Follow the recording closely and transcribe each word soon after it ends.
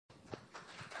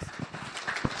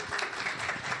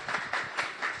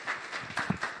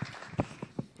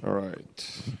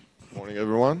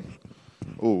everyone.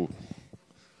 Ooh,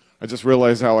 I just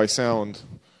realized how I sound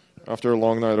after a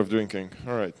long night of drinking.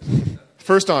 All right.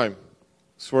 First time.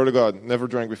 Swear to God, never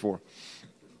drank before.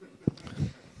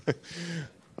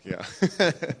 Yeah,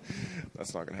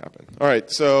 that's not going to happen. All right,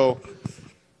 so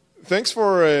thanks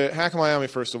for HackMiami,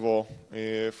 first of all,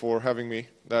 for having me.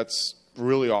 That's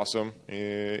really awesome.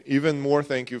 Even more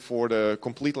thank you for the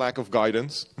complete lack of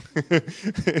guidance.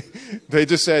 They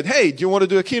just said, hey, do you want to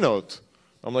do a keynote?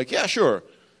 I'm like, yeah, sure.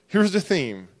 Here's the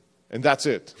theme, and that's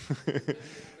it.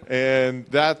 And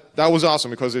that was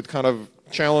awesome because it kind of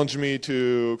challenged me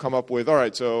to come up with, all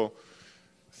right, so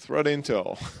threat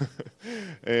intel.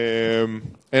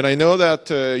 And I know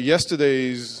that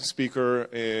yesterday's speaker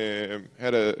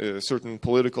had a certain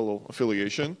political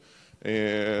affiliation,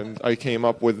 and I came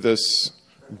up with this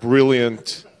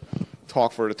brilliant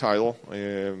talk for the title.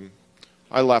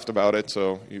 I laughed about it,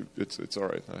 so it's all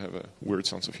right. I have a weird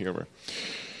sense of humor.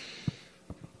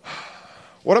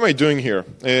 What am I doing here?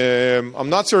 I'm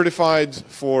not certified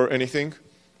for anything.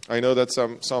 I know that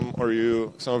some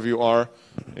of you are.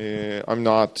 I'm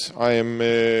not.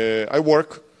 I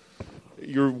work.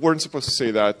 You weren't supposed to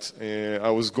say that. I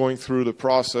was going through the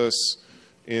process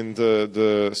in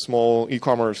the small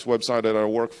e-commerce website that I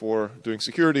work for, doing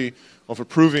security, of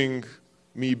approving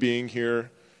me being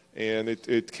here, and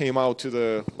it came out to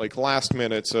the last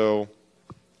minute. So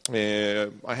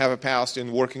I have a past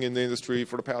in working in the industry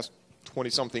for the past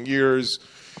 20-something years.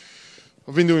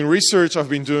 I've been doing research, I've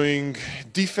been doing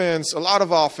defense, a lot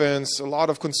of offense, a lot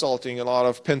of consulting, a lot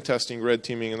of pen testing, red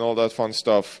teaming, and all that fun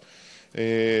stuff.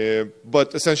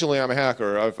 But essentially, I'm a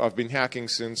hacker. I've been hacking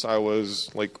since I was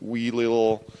wee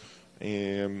little.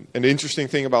 And the interesting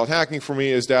thing about hacking for me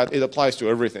is that it applies to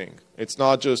everything. It's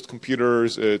not just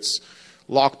computers, it's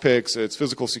lockpicks, it's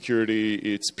physical security,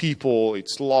 it's people,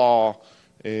 it's law.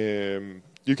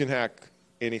 You can hack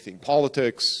anything,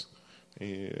 politics,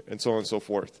 and so on and so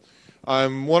forth.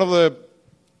 I'm one of the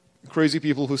crazy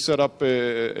people who set up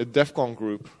a DEF CON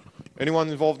group. Anyone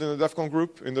involved in a DEF CON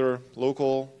group in their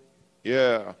local?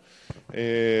 Yeah.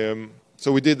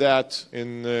 So we did that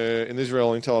in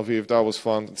Israel, in Tel Aviv. That was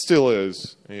fun. It still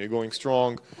is, going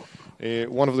strong.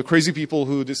 One of the crazy people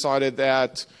who decided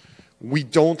that we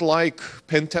don't like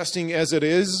pen testing as it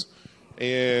is.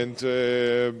 And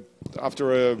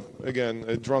after,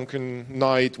 a drunken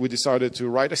night, we decided to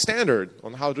write a standard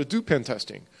on how to do pen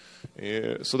testing.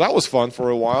 So that was fun for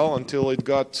a while until it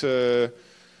got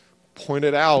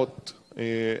pointed out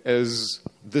as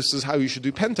this is how you should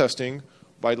do pen testing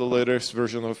by the latest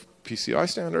version of PCI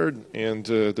standard and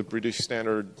the British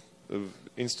Standard of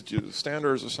Institute of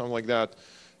Standards or something like that.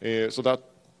 So that,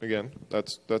 again,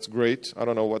 that's great. I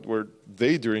don't know what were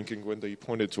they drinking when they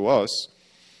pointed to us.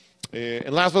 And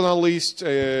last but not least,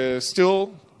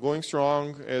 still going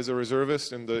strong as a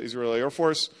reservist in the Israeli Air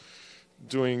Force,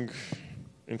 doing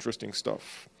interesting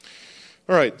stuff.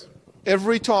 All right.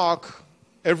 Everyone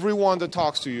that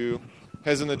talks to you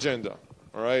has an agenda.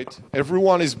 All right.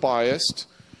 Everyone is biased.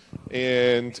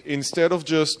 And instead of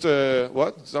just,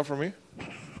 what? Is that for me?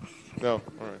 No.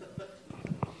 All right.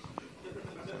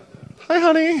 Hi,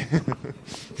 honey.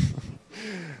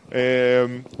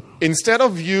 Instead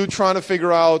of you trying to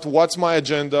figure out what's my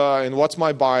agenda and what's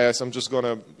my bias, I'm just going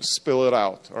to spill it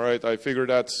out. All right. I figure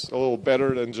that's a little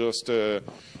better than just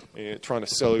trying to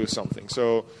sell you something.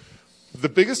 So the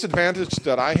biggest advantage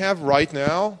that I have right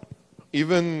now,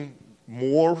 even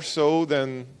more so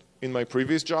than in my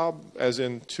previous job, as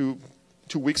in two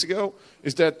weeks ago,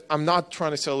 is that I'm not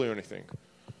trying to sell you anything.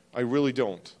 I really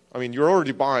don't. I mean, you're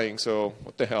already buying, so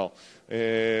what the hell?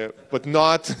 But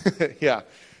not, yeah,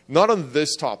 not on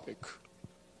this topic.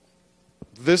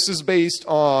 This is based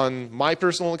on my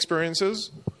personal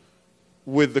experiences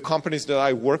with the companies that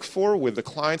I worked for, with the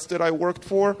clients that I worked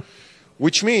for,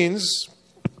 which means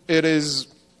it is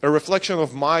a reflection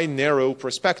of my narrow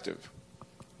perspective.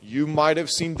 You might have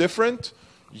seen different.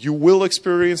 You will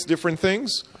experience different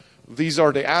things. These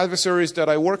are the adversaries that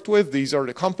I worked with. These are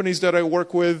the companies that I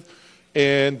work with.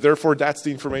 And therefore, that's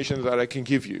the information that I can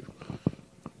give you.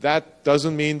 That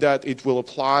doesn't mean that it will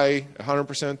apply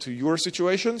 100% to your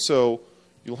situation, so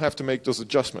you'll have to make those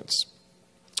adjustments.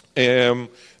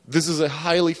 This is a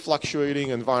highly fluctuating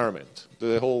environment,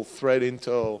 the whole threat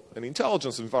intel and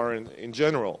intelligence environment in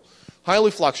general.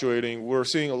 Highly fluctuating. We're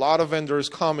seeing a lot of vendors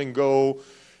come and go,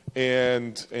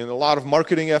 and a lot of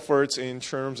marketing efforts in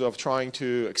terms of trying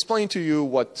to explain to you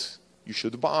what you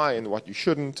should buy and what you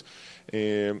shouldn't.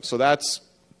 So that's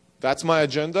my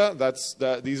agenda.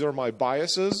 These are my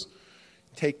biases.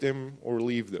 Take them or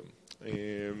leave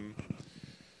them.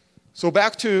 So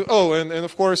back to, and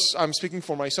of course, I'm speaking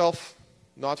for myself,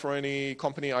 not for any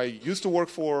company I used to work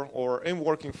for or am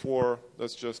working for.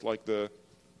 That's just like the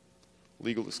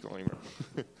legal disclaimer.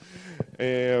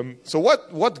 So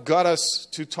what got us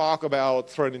to talk about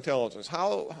threat intelligence?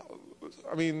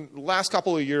 I mean, last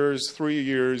couple of years, 3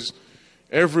 years,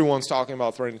 everyone's talking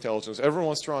about threat intelligence.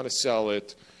 Everyone's trying to sell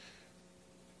it.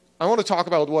 I want to talk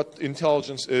about what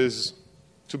intelligence is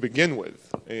to begin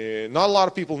with. Not a lot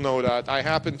of people know that. I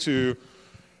happen to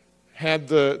had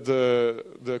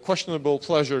the questionable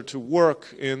pleasure to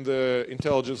work in the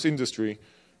intelligence industry,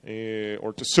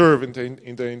 or to serve in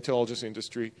the intelligence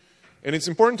industry. And it's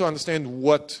important to understand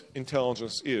what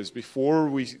intelligence is before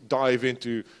we dive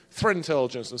into threat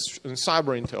intelligence and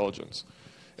cyber intelligence.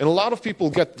 And a lot of people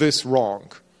get this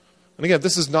wrong. And again,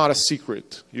 this is not a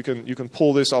secret. You can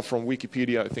pull this up from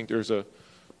Wikipedia. I think there's a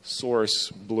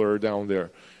source blur down there.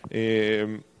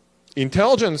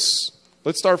 Intelligence,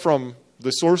 let's start from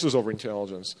the sources of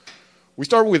intelligence. We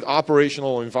start with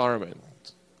operational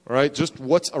environment, all right? Just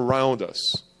what's around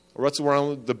us, or what's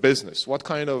around the business. What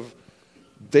kind of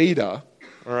data,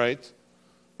 all right?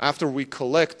 After we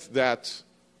collect that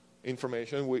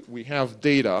information, we have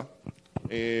data.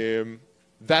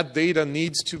 That data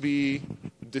needs to be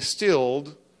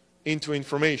distilled into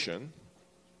information.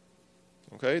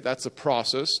 Okay, that's a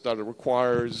process that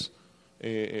requires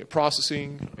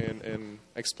processing and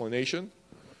explanation.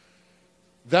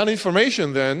 That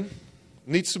information then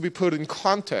needs to be put in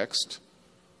context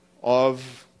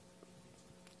of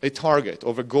a target,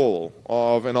 of a goal,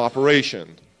 of an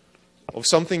operation, of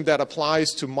something that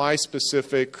applies to my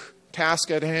specific task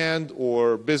at hand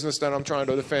or business that I'm trying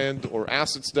to defend or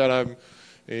assets that I'm,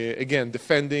 again,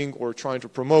 defending or trying to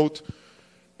promote.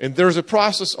 And there's a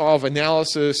process of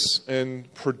analysis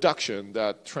and production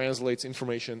that translates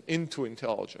information into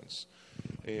intelligence.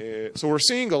 So we're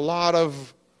seeing a lot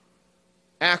of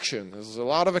action. There's a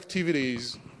lot of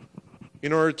activities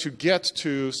in order to get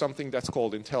to something that's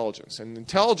called intelligence. And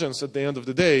intelligence, at the end of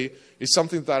the day, is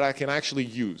something that I can actually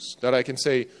use, that I can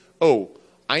say, oh,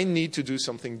 I need to do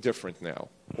something different now.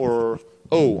 Or,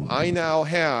 oh, I now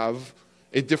have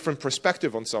a different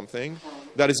perspective on something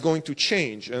that is going to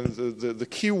change. And the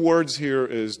key words here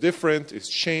is different, is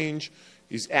change,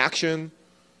 is action,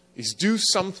 is do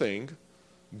something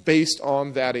based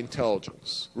on that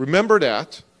intelligence. Remember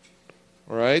that,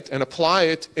 all right, and apply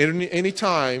it any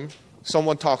time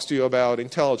someone talks to you about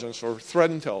intelligence or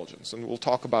threat intelligence, and we'll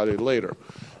talk about it later.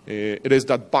 It is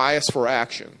that bias for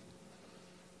action.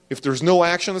 If there's no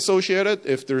action associated,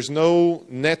 if there's no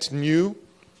net new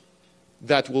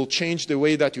that will change the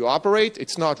way that you operate,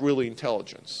 it's not really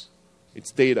intelligence.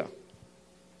 It's data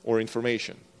or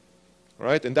information, all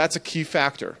right? And that's a key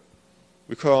factor,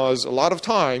 because a lot of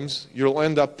times you'll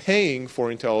end up paying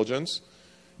for intelligence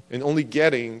and only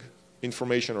getting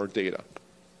information or data.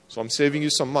 So I'm saving you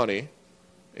some money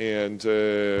and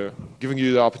giving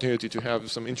you the opportunity to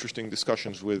have some interesting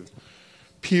discussions with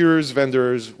peers,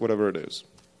 vendors, whatever it is.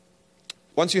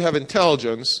 Once you have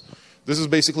intelligence, this is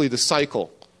basically the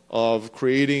cycle of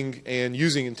creating and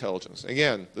using intelligence.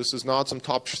 Again, this is not some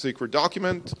top secret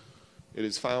document. It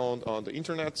is found on the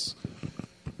internets.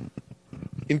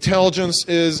 Intelligence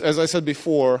is, as I said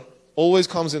before, always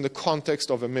comes in the context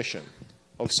of a mission,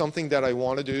 of something that I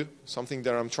want to do, something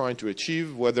that I'm trying to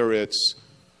achieve, whether it's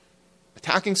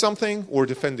attacking something or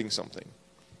defending something.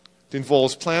 It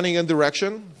involves planning and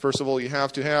direction. First of all, you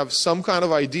have to have some kind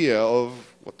of idea of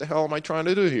what the hell am I trying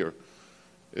to do here?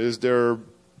 Is there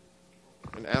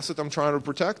an asset I'm trying to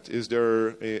protect? Is there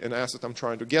an asset I'm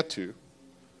trying to get to?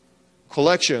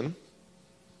 Collection,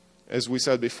 as we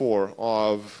said before,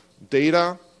 of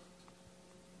data,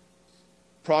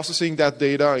 processing that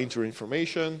data into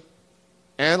information,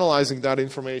 analyzing that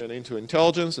information into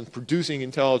intelligence and producing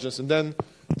intelligence, and then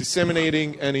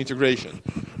disseminating and integration.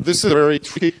 This is a very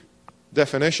tricky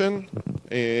definition.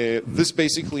 This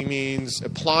basically means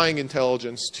applying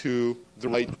intelligence to the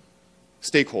right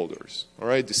stakeholders, all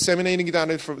right? Disseminating that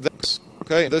information.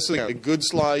 Okay, this is a good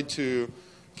slide to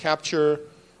capture.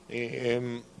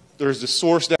 There's the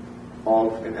source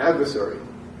of an adversary,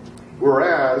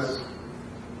 whereas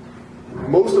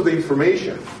most of the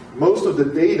information, most of the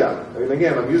data, and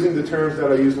again, I'm using the terms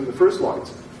that I used in the first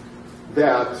slides,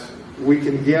 that we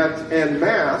can get en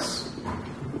masse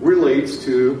relates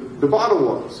to the bottom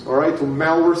ones, all right, to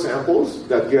malware samples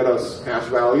that get us hash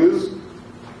values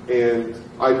and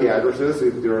IP addresses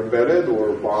if they're embedded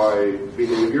or by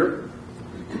behavior.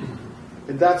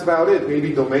 And that's about it.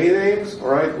 Maybe domain names, all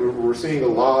right? We're seeing a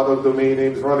lot of domain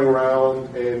names running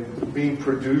around and being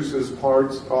produced as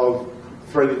parts of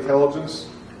threat intelligence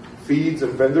feeds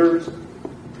and vendors.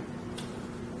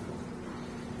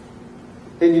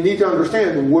 And you need to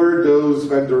understand where those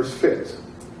vendors fit,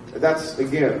 That's,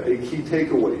 again, a key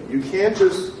takeaway. You can't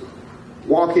just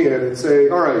walk in and say,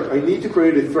 all right, I need to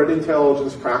create a threat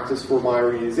intelligence practice for my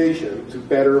organization to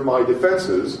better my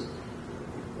defenses,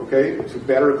 okay, to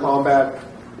better combat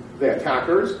the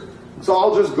attackers. So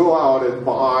I'll just go out and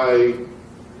buy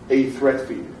a threat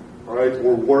feed, all right,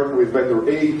 or work with vendor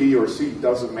A, B, or C,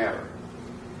 doesn't matter.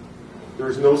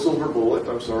 There's no silver bullet,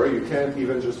 I'm sorry, you can't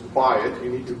even just buy it, you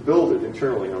need to build it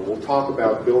internally, and we'll talk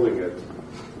about building it.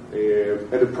 And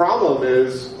the problem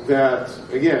is that,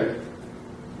 again,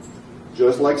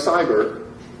 just like cyber,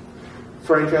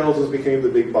 threat intelligence became the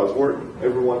big buzzword.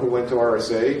 Everyone who went to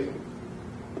RSA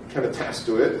can attest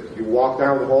to it. You walk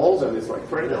down the halls and it's like,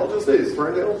 threat intelligence this,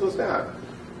 threat intelligence that.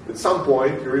 At some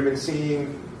point, you're even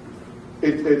seeing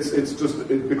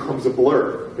it becomes a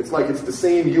blur. It's like it's the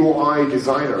same UI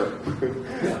designer,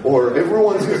 or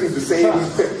everyone's using the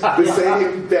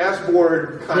same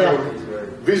dashboard kind of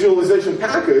visualization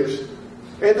package,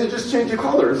 and they just change the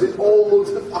colors. It all looks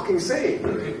the fucking same.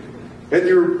 And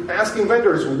you're asking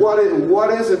vendors, what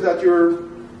is it that you're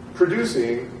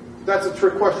producing? That's a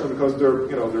trick question because there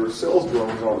are sales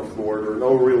drones on the floor. There are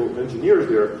no real engineers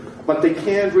there, but they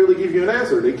can't really give you an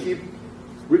answer. They keep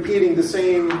repeating the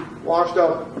same washed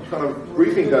up kind of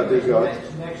briefing that they got.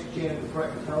 Next gen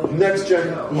threat intelligence. Next gen,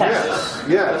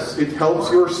 yes, it helps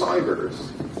your cybers.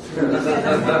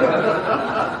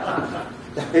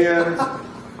 And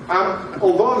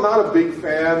although I'm not a big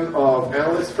fan of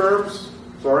analyst firms,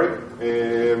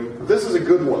 this is a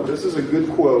good one. This is a good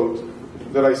quote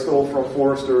that I stole from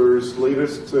Forrester's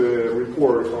latest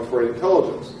report on threat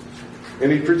intelligence. And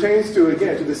it pertains to,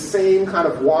 again, to the same kind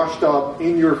of washed up,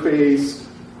 in your face,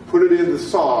 put it in the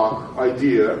sock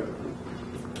idea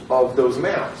of those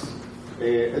maps.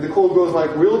 And the quote goes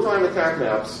like, real-time attack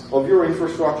maps of your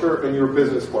infrastructure and your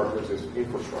business partners'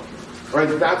 infrastructure. Right?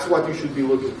 That's what you should be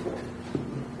looking for.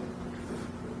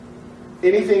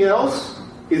 Anything else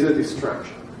is a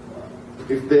distraction.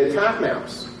 If the attack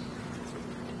maps,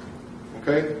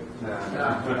 okay,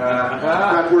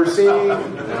 that we're seeing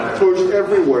pushed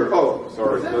everywhere. Oh,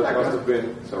 sorry, that must have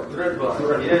been, sorry.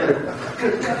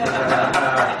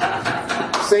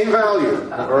 Same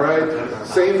value, all right?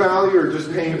 Same value, or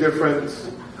just paying different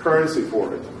currency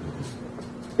for it.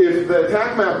 If the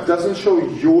attack map doesn't show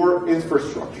your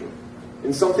infrastructure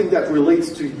in something that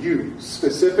relates to you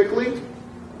specifically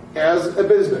as a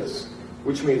business,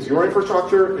 which means your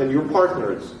infrastructure and your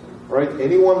partners, right?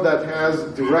 Anyone that has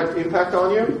direct impact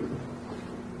on you,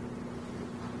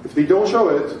 if they don't show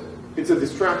it, it's a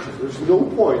distraction. There's no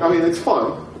point. I mean, it's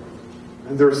fun,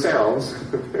 and there are sounds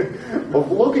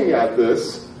of looking at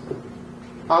this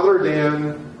other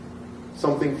than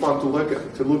something fun to look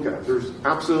at. There's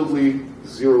absolutely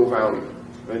zero value,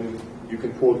 and you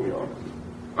can quote me on it.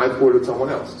 I quoted someone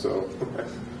else, so.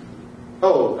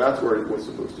 Oh, that's where it was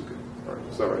supposed to be. All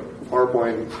right, sorry. Our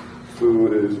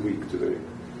food is weak today.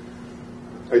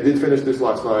 I did finish this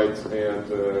last night, and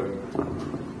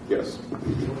yes.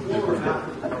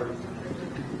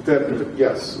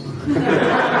 Yes.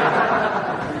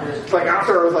 It's like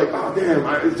after I was like, oh damn,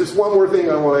 it's just one more thing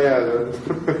I want to add.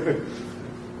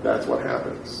 That's what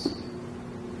happens.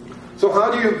 So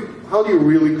how do you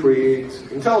really create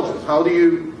intelligence?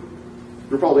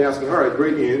 You're probably asking, all right,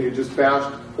 great, Ian, you just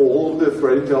bashed all of the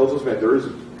threat intelligence vendors.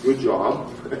 Good job.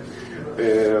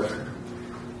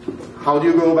 How do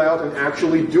you go about and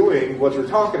actually doing what you're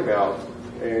talking about?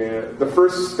 The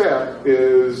first step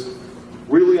is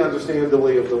really understand the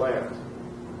lay of the land.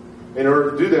 In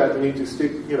order to do that, you need to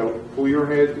pull your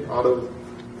head out of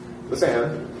the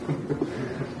sand.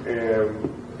 And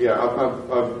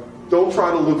don't try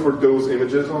to look for those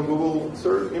images on Google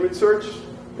image search.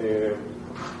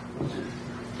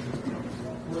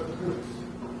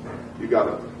 You got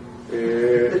it.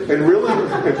 And really,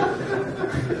 it's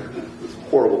a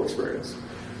horrible experience.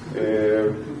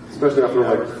 Especially after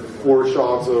like 4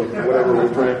 shots of whatever we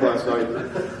drank last night.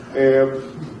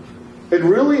 And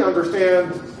really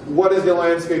understand what is the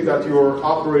landscape that you're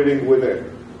operating within.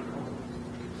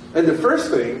 And the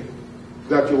first thing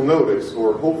that you'll notice,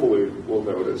 or hopefully will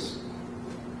notice,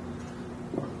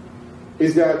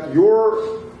 is that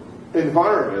your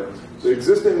environment, the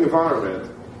existing environment,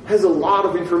 has a lot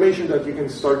of information that you can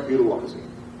start utilizing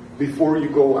before you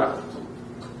go out.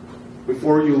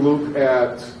 Before you look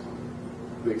at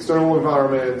the external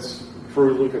environments, before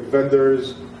you look at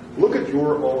vendors, look at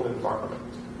your own environment.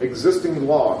 Existing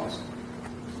logs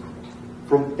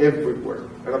from everywhere,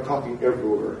 and I'm talking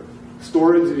everywhere.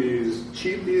 Storage is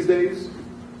cheap these days.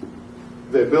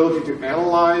 The ability to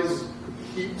analyze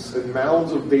heaps and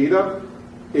mounds of data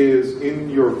is in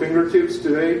your fingertips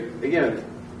today, again,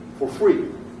 for free.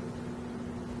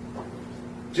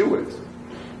 Do it.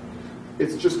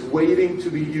 it's just waiting to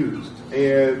be used.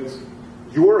 And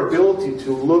your ability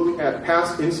to look at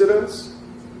past incidents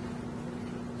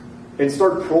and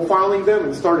start profiling them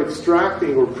and start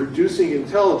extracting or producing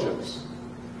intelligence.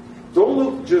 Don't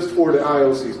look just for the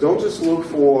IOCs. Don't just look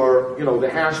for the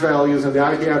hash values and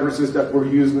the IP addresses that were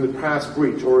used in the past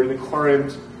breach or in the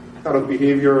current kind of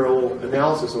behavioral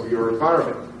analysis of your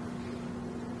environment.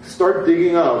 Start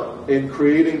digging up and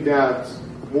creating that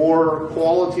more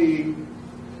quality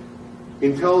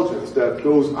intelligence that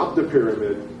goes up the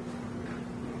pyramid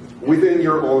within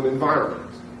your own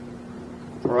environment.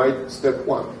 All right, step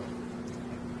one.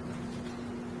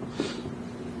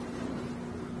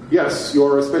 Yes,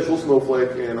 you're a special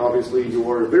snowflake, and obviously you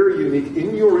are very unique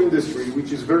in your industry,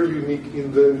 which is very unique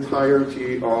in the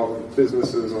entirety of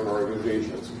businesses and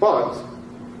organizations. But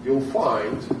you'll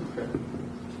find,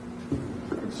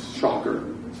 shocker,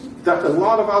 that a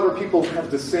lot of other people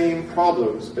have the same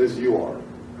problems as you are.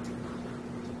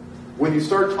 When you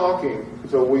start talking,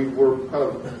 so we're kind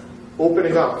of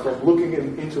opening up from looking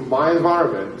into my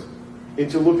environment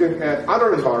into looking at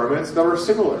other environments that are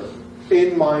similar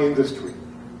in my industry.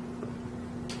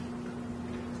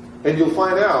 And you'll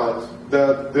find out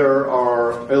that there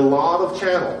are a lot of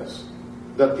channels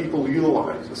that people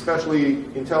utilize, especially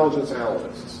intelligence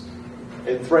analysts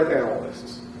and threat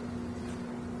analysts,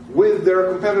 with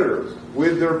their competitors,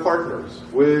 with their partners,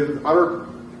 with other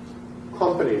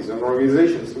companies and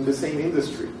organizations in the same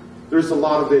industry. There's a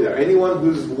lot of data. Anyone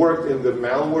who's worked in the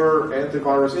malware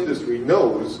antivirus industry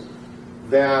knows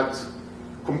that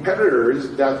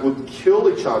competitors that would kill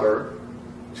each other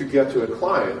to get to a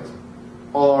client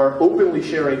are openly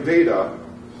sharing data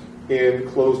in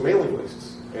closed mailing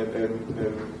lists and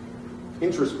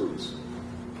interest groups.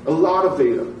 A lot of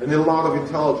data and a lot of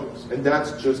intelligence, and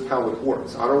that's just how it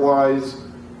works. Otherwise,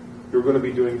 you're going to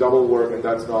be doing double work, and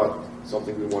that's not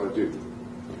something we want to do.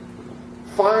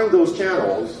 Find those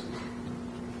channels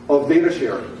of data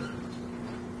sharing,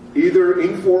 either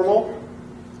informal,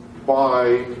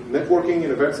 by networking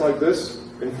in events like this,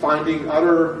 and finding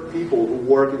other people who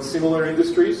work in similar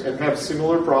industries and have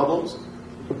similar problems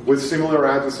with similar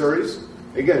adversaries.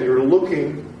 Again, you're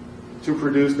looking to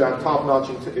produce that top-notch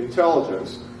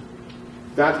intelligence.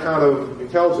 That kind of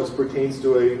intelligence pertains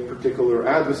to a particular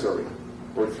adversary,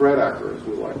 or threat actor, as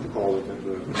we like to call it in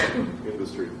the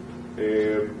industry.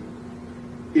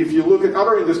 If you look at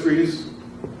other industries,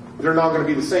 they're not going to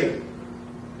be the same.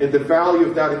 And the value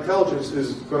of that intelligence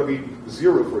is going to be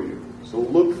zero for you. So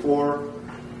look for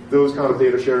those kind of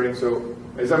data sharing. So,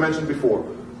 as I mentioned before,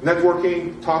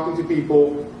 networking, talking to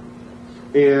people,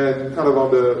 and kind of on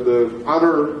the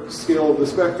other scale of the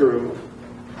spectrum,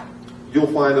 you'll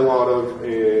find a lot of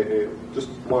just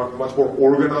much more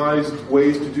organized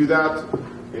ways to do that.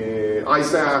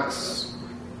 ISACs,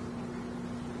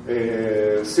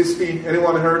 CISP.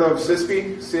 Anyone heard of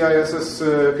CISP?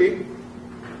 CISSP?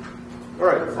 All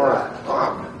right.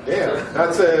 Yeah,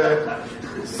 that's a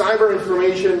cyber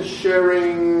information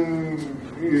sharing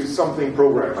something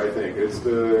program, I think. It's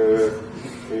the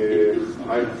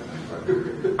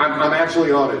I'm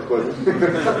actually on it, but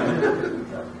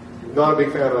not a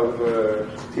big fan of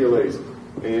TLAs.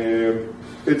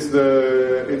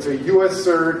 It's a U.S.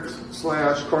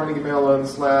 CERT / Carnegie Mellon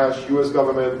 / U.S.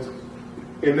 government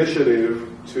initiative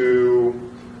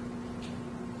to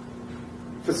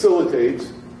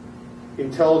facilitate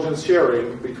intelligence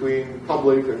sharing between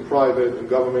public and private and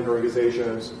government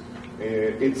organizations.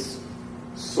 It's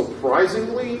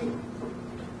surprisingly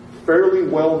fairly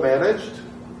well managed,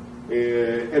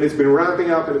 and it's been ramping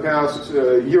up in the past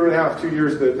year and a half, 2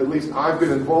 years that at least I've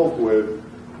been involved with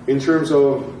in terms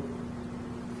of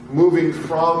moving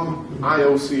from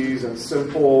IOCs and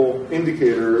simple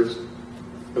indicators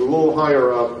a little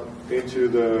higher up into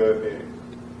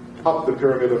up the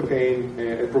pyramid of pain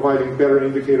and providing better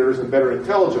indicators and better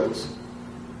intelligence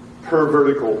per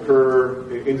vertical, per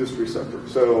industry sector.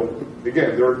 So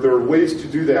again, there are ways to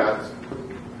do that,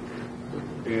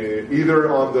 either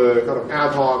on the kind of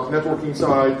ad hoc networking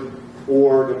side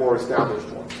or the more established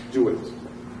ones. Do it.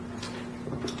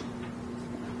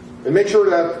 And make sure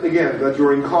that, again, that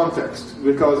you're in context,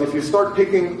 because if you start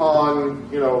picking on,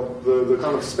 the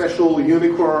kind of special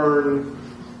unicorn,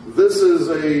 this is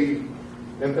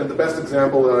and the best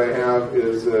example that I have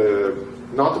is,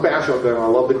 not to bash on them, I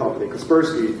love the company,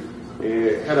 Kaspersky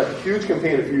had a huge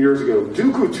campaign a few years ago,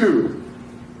 Dooku 2.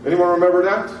 Anyone remember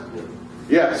that?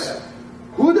 Yes.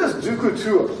 Who does Dooku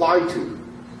 2 apply to?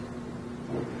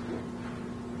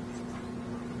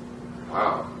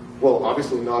 Wow. Well,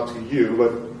 obviously not to you,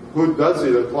 but who does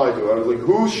it apply to? I was like,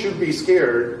 who should be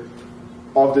scared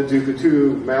of the Dooku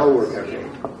 2 malware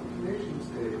campaign?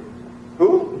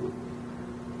 Who?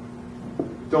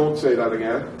 don't say that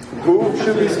again. Who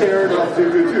should be scared of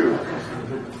Dooku 2?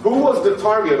 Who was the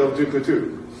target of Dooku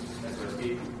 2?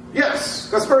 Kaspersky. Yes,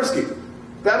 Kaspersky.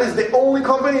 That is the only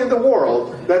company in the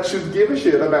world that should give a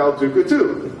shit about Dooku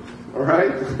 2. All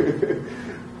right?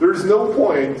 There's no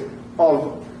point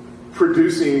of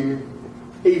producing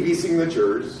AV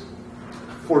signatures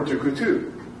for Dooku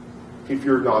 2 if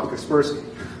you're not Kaspersky.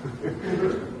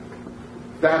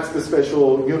 That's the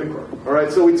special unicorn. All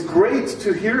right, so it's great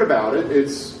to hear about it.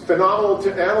 It's phenomenal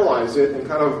to analyze it and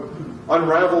kind of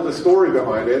unravel the story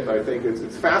behind it. I think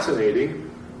it's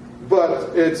fascinating,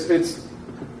 but it's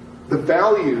the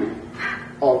value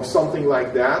of something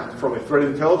like that from a threat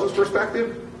intelligence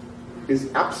perspective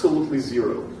is absolutely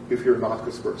zero if you're not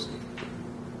Kaspersky.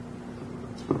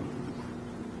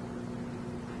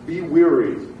 Be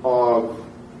wary of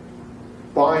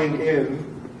buying in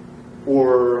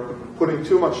or putting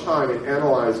too much time in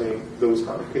analyzing those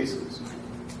kind of cases.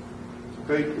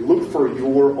 Okay, look for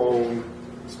your own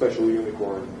special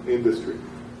unicorn industry.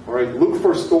 All right, look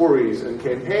for stories and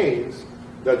campaigns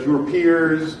that your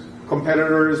peers,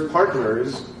 competitors,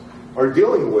 partners are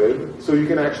dealing with, so you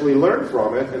can actually learn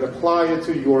from it and apply it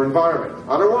to your environment.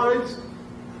 Otherwise,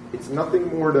 it's nothing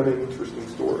more than an interesting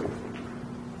story.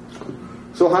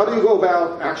 So how do you go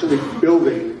about actually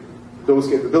building those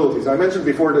capabilities? I mentioned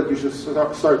before that you should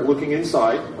start looking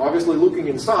inside. Obviously, looking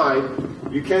inside,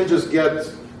 you can't just get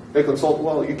a consultant.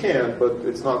 Well, you can, but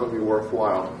it's not going to be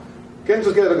worthwhile. You can't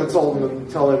just get a consultant and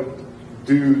tell him,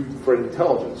 do threat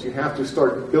intelligence. You have to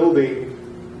start building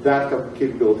that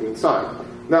capability inside.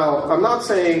 Now, I'm not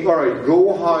saying, all right,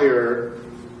 go hire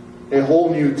a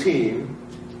whole new team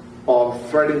of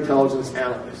threat intelligence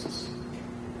analysts.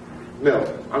 No,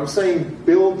 I'm saying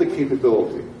build the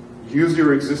capability. Use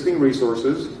your existing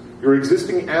resources, your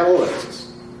existing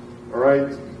analysts, all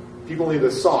right? People in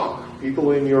the SOC, people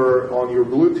on your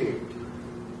blue team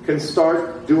can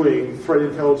start doing threat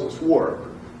intelligence work,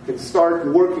 can start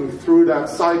working through that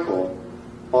cycle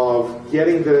of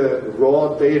getting the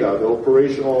raw data, the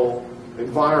operational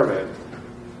environment,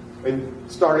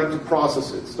 and starting to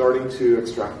process it, starting to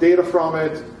extract data from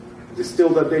it, distill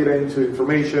that data into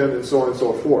information, and so on and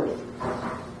so forth.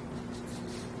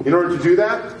 In order to do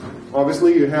that,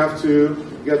 obviously you have to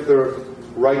get the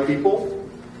right people.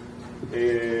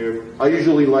 I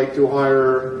usually like to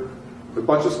hire a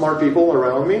bunch of smart people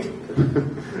around me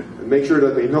and make sure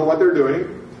that they know what they're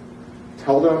doing.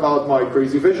 Tell them about my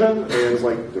crazy vision, and it's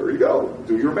like, there you go,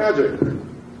 do your magic.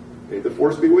 May the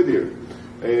force be with you.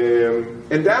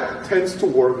 And that tends to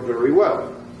work very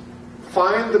well.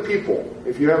 Find the people.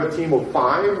 If you have a team of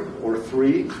 5 or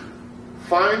 3,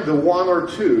 find the 1 or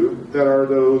 2 that are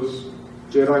those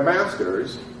Jedi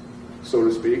Masters, so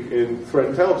to speak, in threat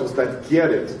intelligence that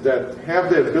get it, that have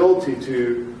the ability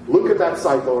to look at that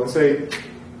cycle and say,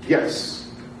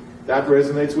 yes, that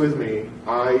resonates with me.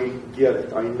 I get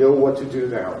it. I know what to do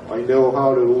now. I know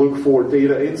how to look for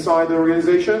data inside the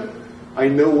organization. I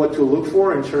know what to look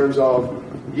for in terms of,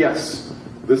 yes,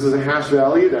 this is a hash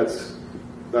value that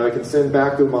I can send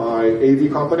back to my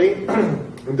AV company,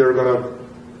 and they're going to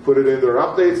put it in their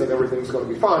updates, and everything's going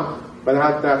to be fine.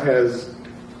 But that has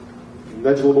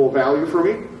negligible value for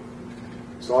me.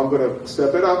 So I'm going to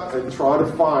step it up and try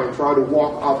to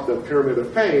walk up the pyramid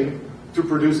of pain to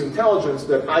produce intelligence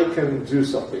that I can do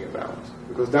something about.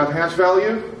 Because that hash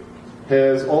value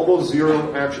has almost zero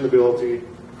actionability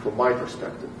from my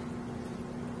perspective.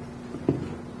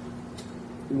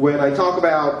 When I talk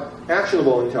about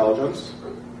actionable intelligence,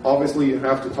 obviously you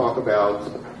have to talk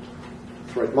about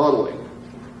threat modeling.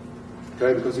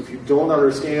 Okay? Because if you don't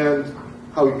understand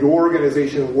how your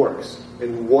organization works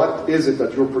and what is it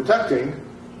that you're protecting,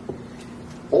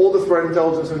 all the threat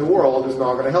intelligence in the world is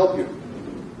not going to help you.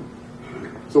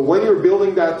 So when you're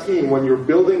building that team, when you're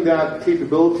building that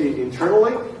capability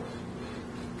internally,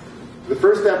 the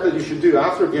first step that you should do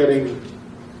after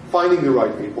finding the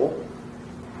right people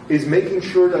is making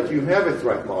sure that you have a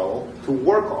threat model to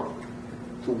work on,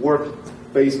 to work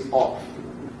based off.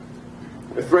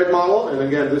 A threat model, and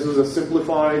again, this is a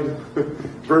simplified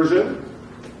version,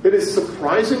 it is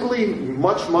surprisingly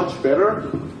much, much better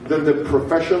than the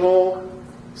professional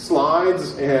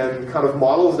slides and kind of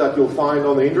models that you'll find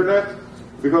on the internet,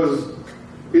 because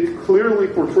it clearly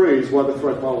portrays what the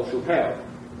threat model should have.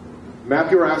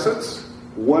 Map your assets.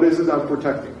 What is it I'm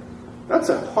protecting? That's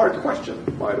a hard question,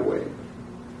 by the way.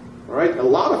 All right? A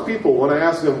lot of people, when I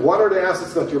ask them, what are the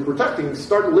assets that you're protecting,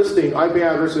 start listing IP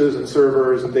addresses and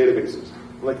servers and databases.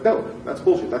 I'm like, no, that's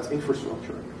bullshit. That's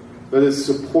infrastructure. That is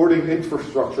supporting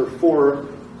infrastructure for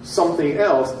something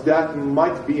else that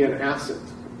might be an asset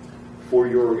for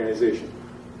your organization.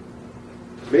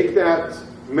 Make that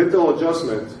mental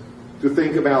adjustment to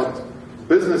think about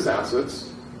business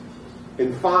assets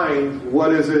and find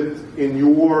what is it in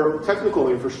your technical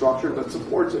infrastructure that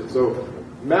supports it. So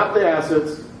map the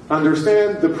assets,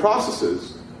 understand the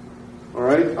processes, all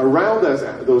right, around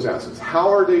those assets. How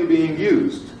are they being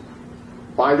used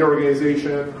by the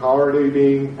organization? How are they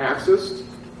being accessed?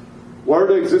 What are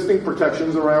the existing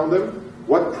protections around them?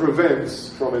 What prevents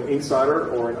from an insider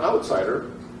or an outsider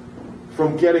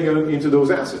from getting into those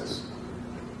assets?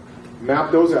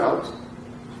 Map those out,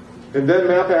 and then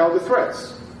map out the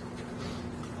threats.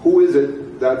 Who is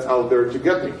it that's out there to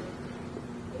get me?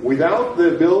 Without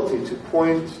the ability to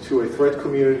point to a threat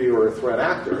community or a threat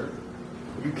actor,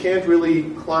 you can't really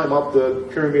climb up the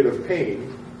pyramid of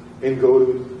pain and go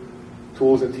to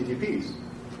tools and TTPs,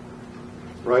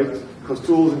 right? Because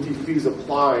tools and TTPs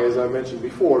apply, as I mentioned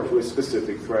before, to a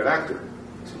specific threat actor,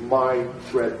 to my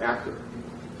threat actor,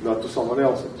 not to someone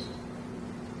else's.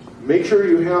 Make sure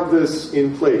you have this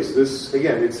in place. This,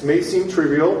 again, it may seem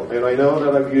trivial, and I know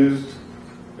that I've used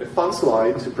a fun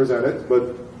slide to present it,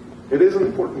 but it is an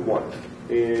important one.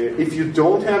 If you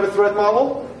don't have a threat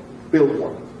model, build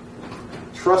one.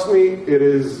 Trust me, it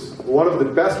is one of the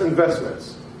best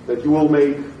investments that you will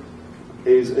make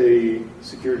as a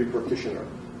security practitioner.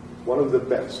 One of the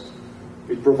best.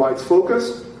 It provides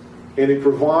focus, and it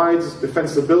provides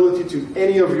defensibility to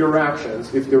any of your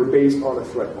actions if they're based on a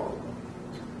threat model.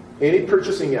 Any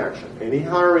purchasing action, any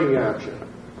hiring action,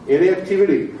 any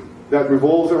activity that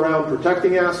revolves around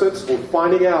protecting assets or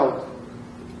finding out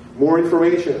more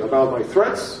information about my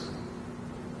threats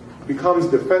becomes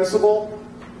defensible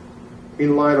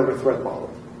in light of a threat model.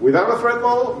 Without a threat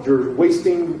model, you're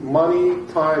wasting money,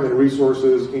 time, and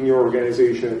resources in your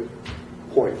organization,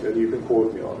 point, and you can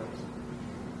quote me on it.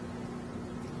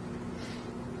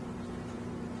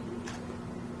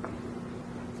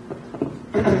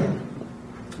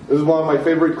 This is one of my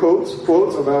favorite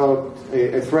quotes about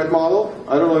a threat model.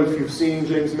 I don't know if you've seen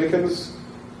James Mickens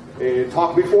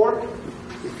talk before.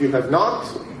 If you have not,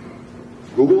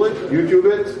 Google it, YouTube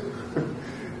it.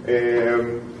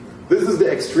 This is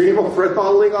the extreme of threat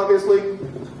modeling, obviously.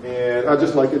 And I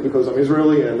just like it because I'm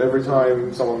Israeli, and every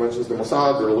time someone mentions the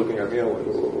Mossad, they're looking at me and I'm like,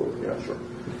 oh, yeah, sure.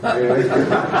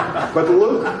 But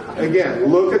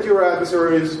look at your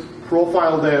adversaries,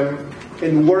 profile them,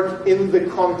 and work in the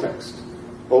context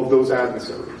of those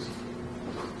adversaries.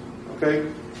 Okay?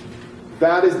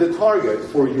 That is the target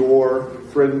for your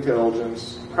threat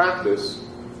intelligence practice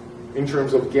in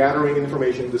terms of gathering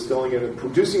information, distilling it, and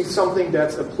producing something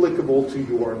that's applicable to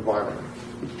your environment.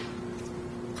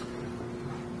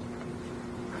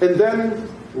 And then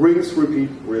rinse, repeat,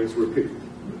 rinse, repeat.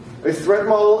 A threat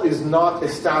model is not a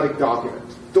static document.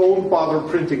 Don't bother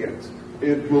printing it.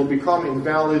 It will become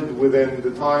invalid within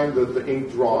the time that the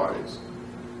ink dries.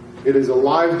 It is a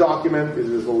live document. It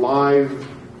is a live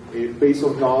base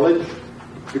of knowledge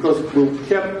because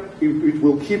it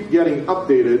will keep getting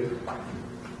updated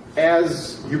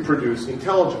as you produce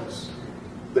intelligence.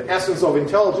 The essence of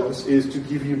intelligence is to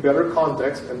give you better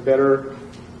context and better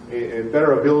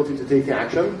ability to take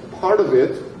action. Part of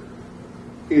it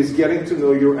is getting to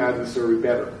know your adversary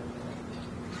better.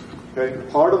 Okay?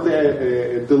 Part of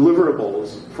the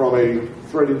deliverables from a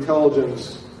threat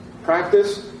intelligence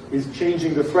practice is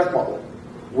changing the threat model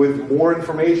with more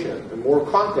information and more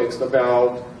context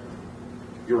about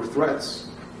your threats.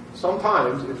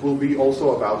 Sometimes it will be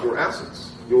also about your assets.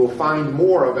 You will find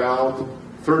more about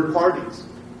third parties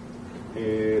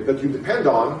that you depend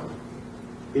on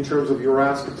in terms of your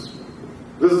assets.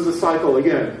 This is the cycle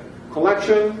again.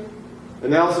 Collection,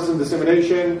 analysis and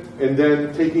dissemination, and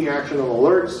then taking action on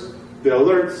alerts. The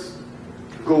alerts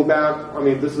go back,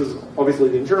 this is obviously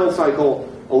the internal cycle.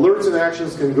 Alerts and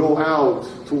actions can go out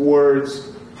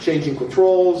towards changing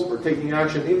controls or taking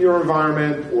action in your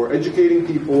environment or educating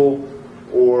people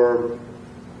or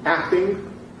acting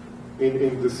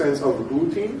in the sense of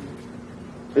routine,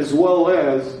 as well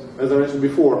as I mentioned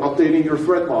before, updating your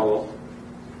threat model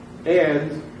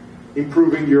and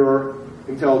improving your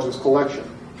intelligence collection.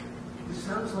 This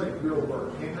sounds like real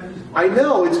work. I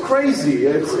know, it's crazy.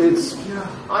 It's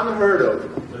unheard of.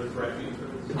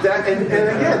 That, and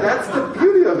again, that's the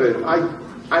beauty of it.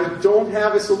 I don't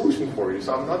have a solution for you,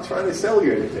 so I'm not trying to sell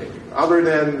you anything other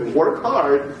than work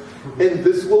hard, and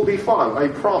this will be fun, I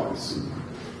promise.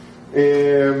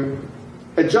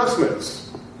 Adjustments.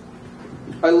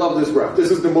 I love this graph.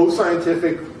 This is the most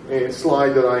scientific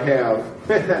slide that I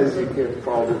have, as you can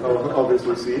probably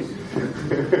obviously see.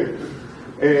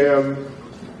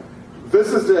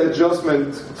 This is the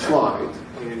adjustment slide.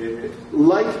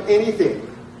 Like anything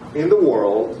in the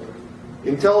world,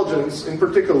 intelligence in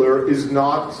particular is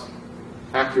not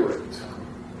accurate.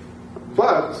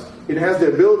 But it has the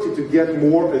ability to get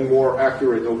more and more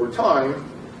accurate over time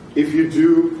if you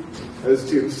do, as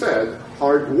Tim said,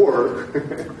 hard work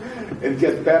and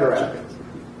get better at it.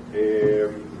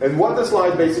 And what the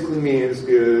slide basically means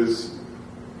is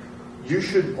you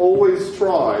should always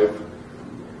strive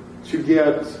to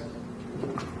get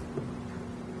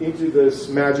into this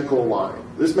magical line.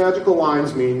 This magical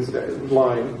line means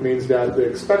that the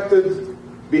expected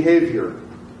behavior,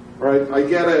 right? I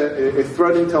get a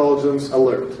threat intelligence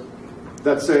alert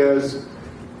that says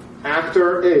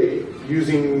actor A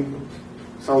using,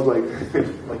 sounds like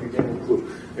like a game of Clue.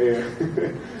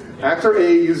 Actor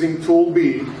A using tool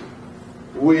B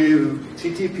with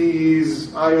TTPs,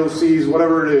 IOCs,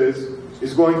 whatever it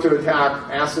is going to attack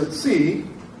asset C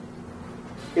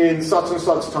in such and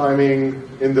such timing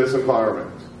in this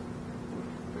environment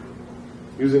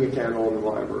using a candle in the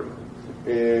library.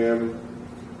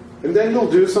 And then you'll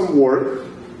do some work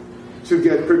to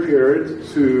get prepared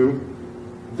to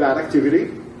that activity.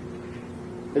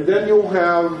 And then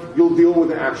you'll deal with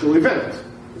the actual event.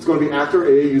 It's going to be actor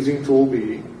A using tool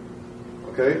B,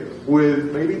 okay,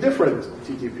 with maybe different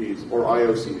TTPs or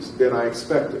IOCs than I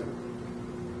expected.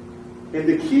 And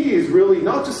the key is really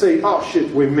not to say, oh shit,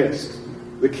 we missed.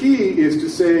 The key is to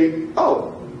say,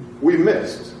 oh, we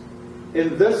missed.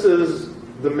 And this is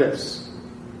the miss.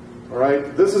 All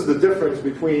right? This is the difference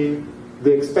between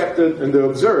the expected and the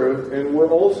observed. And we're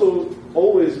also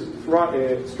always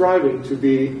striving to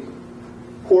be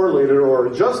correlated or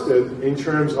adjusted in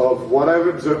terms of what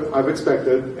I've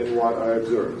expected and what I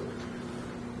observed.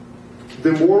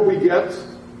 The more we get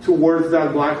towards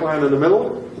that black line in the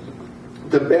middle,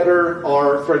 the better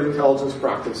our threat intelligence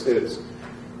practice is.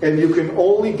 And you can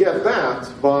only get that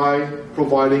by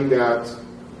providing that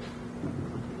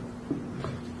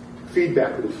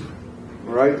feedback loop.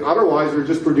 All right? Otherwise, you're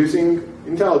just producing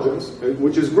intelligence,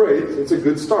 which is great. It's a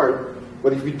good start.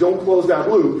 But if you don't close that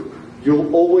loop,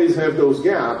 you'll always have those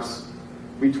gaps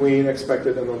between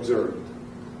expected and observed.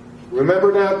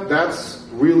 Remember that? That's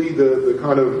really the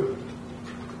kind of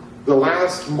the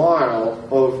last mile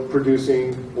of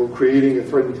producing or creating a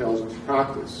threat intelligence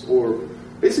practice, or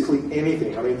basically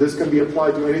anything. I mean, this can be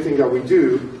applied to anything that we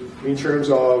do in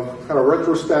terms of kind of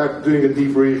retrospect, doing a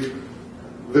debrief.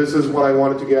 This is what I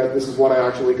wanted to get. This is what I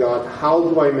actually got. How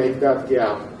do I make that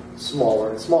gap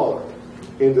smaller and smaller?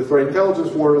 In the threat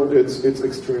intelligence world, it's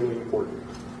extremely important.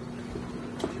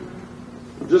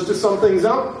 Just to sum things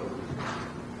up,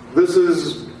 this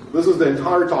is the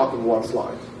entire talk in one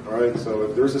slide. All right. So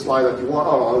if there's a slide that you want,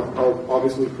 I'll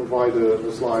obviously provide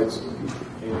the slides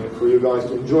for you guys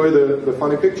to enjoy the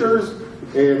funny pictures.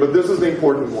 But this is the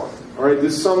important one. All right.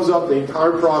 This sums up the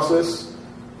entire process.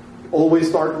 Always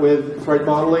start with threat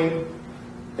modeling,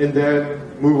 and then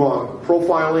move on.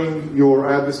 Profiling your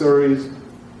adversaries,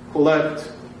 collect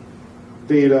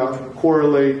data,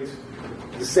 correlate,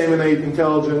 disseminate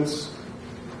intelligence,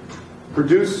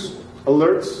 produce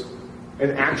alerts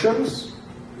and actions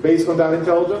based on that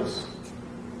intelligence,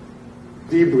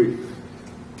 debrief.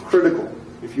 Critical.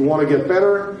 If you want to get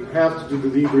better, you have to do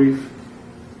the debrief,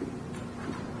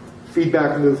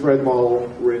 feedback into the threat model,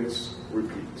 rinse,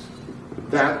 repeat.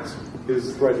 That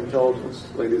is threat intelligence,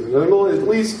 ladies and gentlemen, at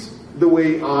least the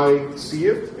way I see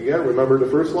it. Again, remember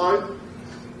the first slide?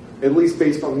 At least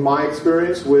based on my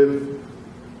experience with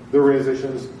the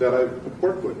organizations that I've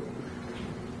worked with.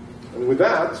 And with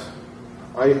that,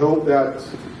 I hope that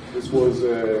this was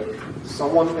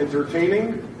somewhat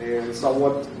entertaining and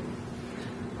somewhat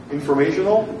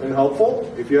informational and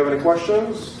helpful. If you have any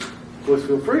questions, please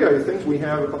feel free. I think we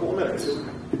have a couple of minutes.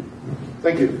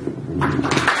 Thank you.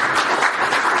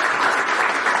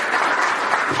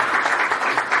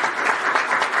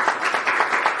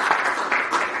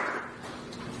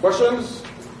 Questions?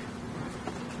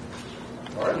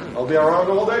 All right, I'll be around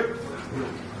all day.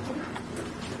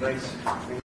 Thanks.